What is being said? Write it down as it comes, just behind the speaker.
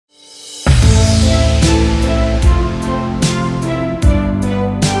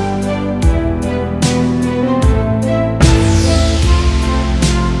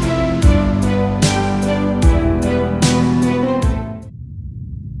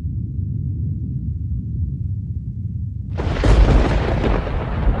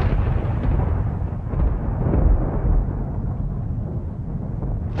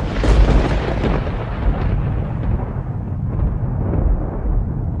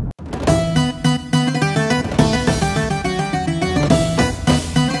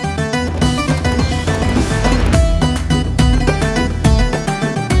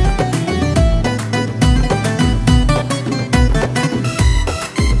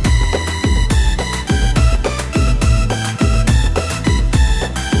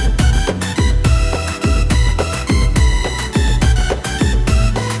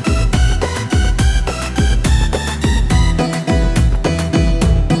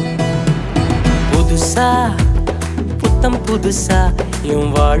புதுசா புத்தம் புதுசா என்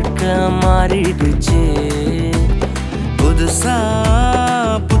வாழ்க்கை மாறிடுச்சு. புதுசா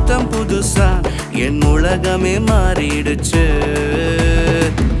புத்தம் புதுசா என் உலகமே மாறிடுச்சு.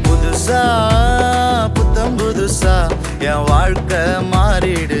 புதுசா புத்தம் புதுசா என் வாழ்க்கை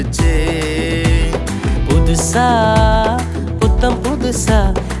மாறிடுச்சு. புதுசா புத்தம் புதுசா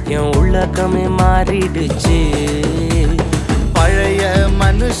என் உலகமே மாறிடுச்சு. பழைய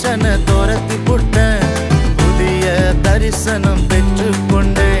மனுஷனை துரத்தி புட்டேன், புதிய தரிசனம்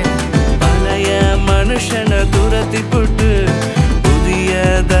பெற்றுக்கொண்டேன். பழைய மனுஷனை துரத்தி புட்டு புதிய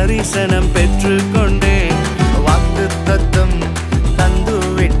தரிசனம் பெற்றுக்கொண்டேன். வாக்கு தத்தம் தந்து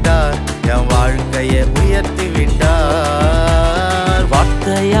விட்டார், என் வாழ்க்கையை உயர்த்தி விட்டார்.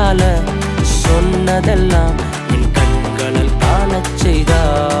 வார்த்தையால சொன்னதெல்லாம் என் கண்களில் காணச்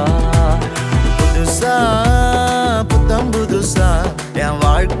செய்தார். புதுசா புத்தம் புதுசா என்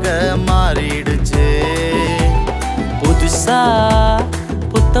வாழ்க்கை மாறிடுச்சு. புதுசா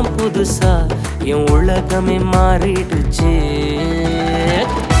புத்தம் புதுசா என் உலகமே மாறிடுச்சு.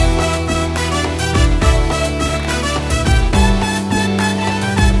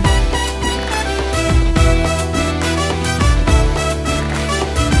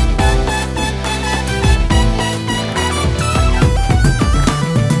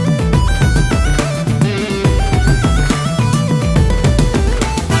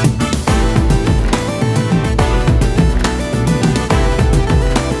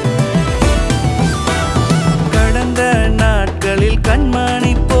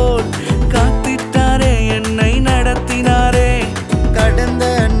 கண்மணி போல் காத்திட்டாரே, என்னை நடத்தினாரே. கடந்த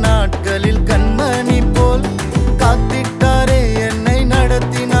நாட்களில் கண்மணி போல் காத்திட்டாரே, என்னை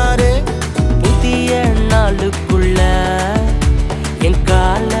நடத்தினாரே. புதிய நாளுக்குள்ள என்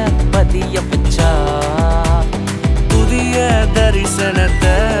கால பதிய வச்சா. புதிய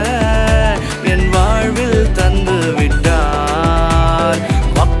தரிசனத்தை என் வாழ்வில் தந்து விட்டார்.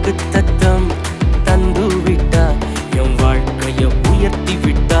 வாக்கு தத்தம் தந்து விட்டார், என் வாழ்க்கையை உயர்த்தி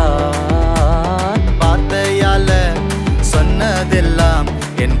விட்டார். வார்த்தையால சொன்னதெல்லாம்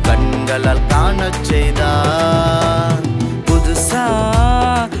என் கண்களால் காணச் செய்தார். புதுசா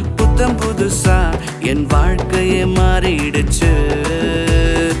புத்தம் புதுசா என் வாழ்க்கையே மாறிடுச்சு.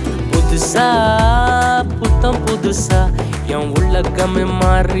 புதுசா புத்தம் புதுசா என் உலகமே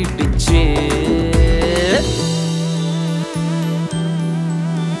மாறிடுச்சு.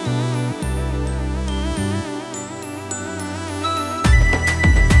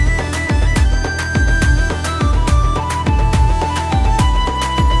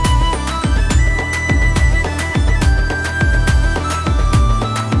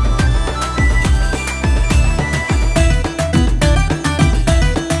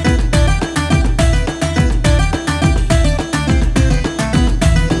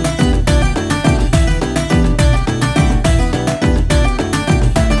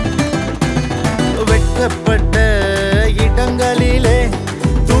 வெட்கப்பட்ட இடங்களிலே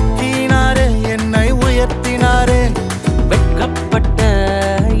தூக்கினாரே, என்னை உயர்த்தினாரே. வெட்கப்பட்ட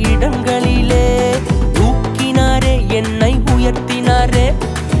இடங்களிலே தூக்கினாரே, என்னை உயர்த்தினாரே.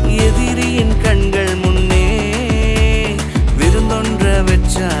 எதிரியின் கண்கள் முன்னே விருந்தொன்ற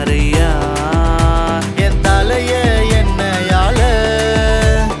வச்சாரையா. என் தலைய என்னையால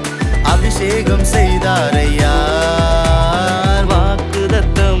அபிஷேகம் செய்தாரையா.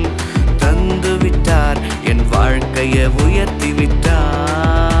 வாக்குதத்தம் தந்து விட்டார், என் வாழ்க்கையை உயர்த்தி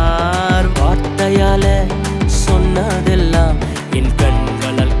விட்டார். வார்த்தையால சொன்னதெல்லாம் என்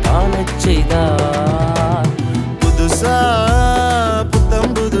கண்களால் காணச் செய்தார். புதுசா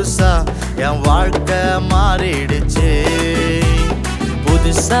புத்தம் புதுசா என் வாழ்க்கை மாறிடுச்சு.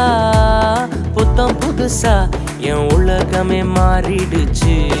 புதுசா புத்தம் புதுசா என் உலகமே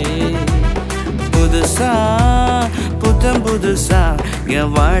மாறிடுச்சு. புதுசா புத்தம் புதுசா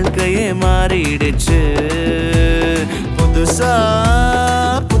என் வாழ்க்கையே மாறிடுச்சு. புதுசா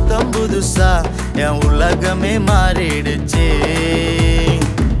புத்தம் புதுசா என் உலகமே மாறிடுச்சு.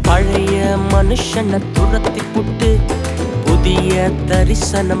 பழைய மனுஷனை துரத்தி புட்டு புதிய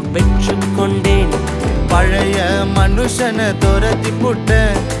தரிசனம் பெற்றுக்கொண்டேன். பழைய மனுஷனை துரத்தி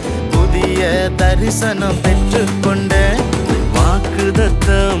புட்டேன், புதிய தரிசனம் பெற்றுக்கொண்டேன்.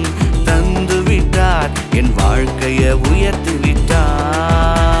 வாக்குதத்தம் தந்து விட்டார், என் வாழ்க்கையை உயர்த்தி